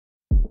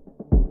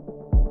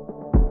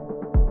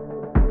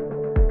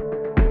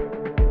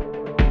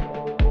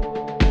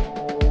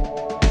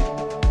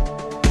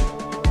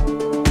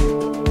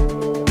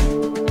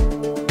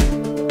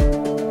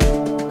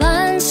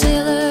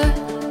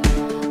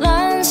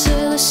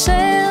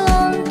sail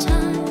on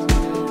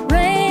time,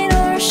 rain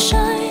or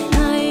shine,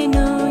 I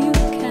know you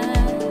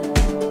can.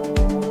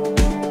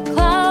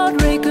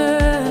 Cloud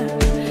raker,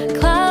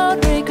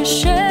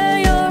 share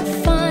your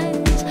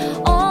finds,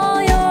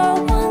 all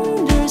your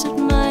wonders at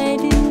my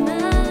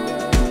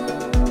demand.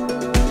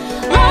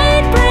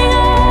 Light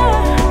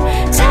bringer,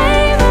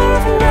 tamer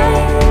of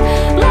night,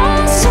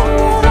 blossom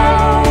of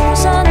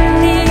hours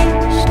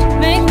unleashed,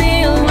 make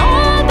me a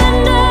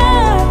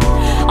lawbender,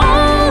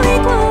 all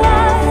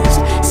equalized,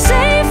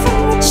 safe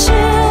from the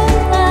chill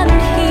and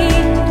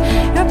heat.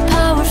 Your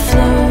power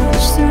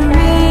flows through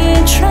me,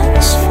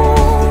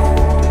 transformed.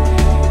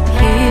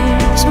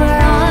 Here's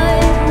where I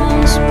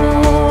was born.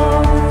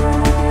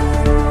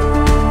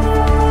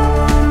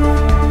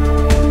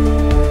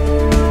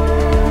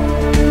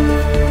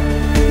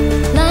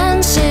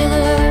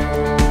 Landsailor,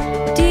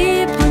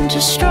 deep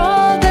winter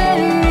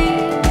strawberry,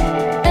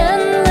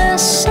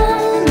 endless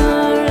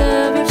summer,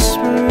 ever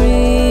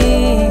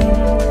spring.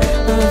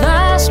 A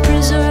vast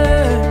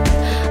preserve,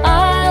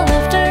 I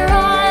left her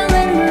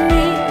island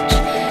reach,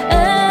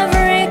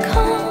 every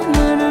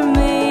commoner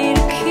made a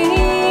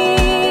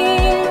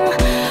king.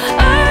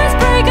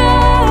 Earthbreaker,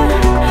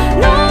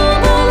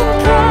 noble and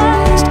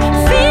prized,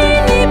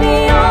 feed me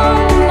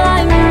beyond my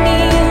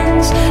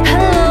means.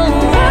 Hello,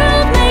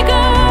 world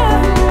maker,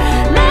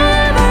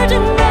 never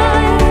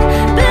denied,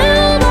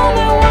 build on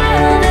my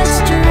wildest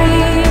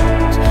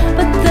dreams.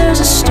 But there's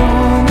a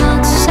storm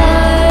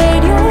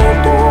outside your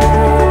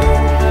door.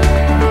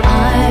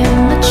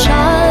 I'm a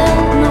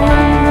child no more.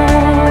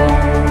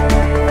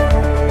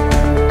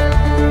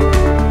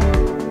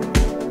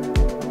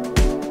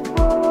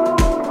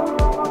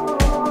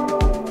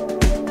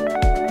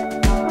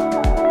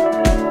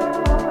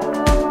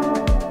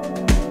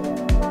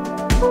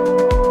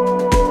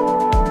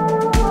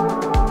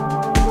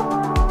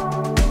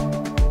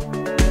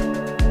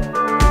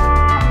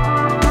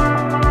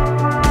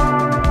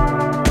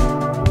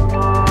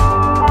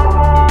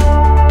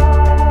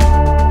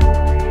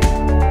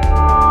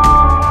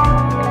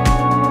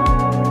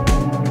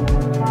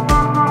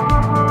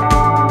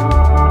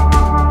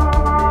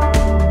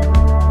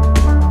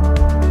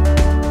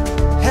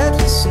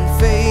 Headless and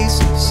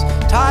faceless,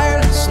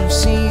 tireless and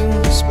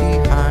seamless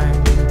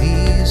behind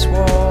these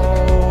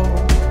walls.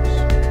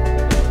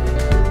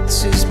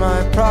 This is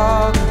my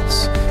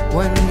progress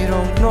when you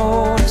don't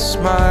notice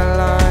my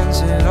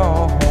lines at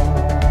all.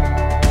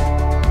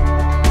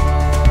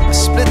 I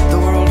split the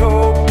world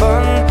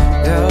open,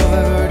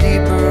 delve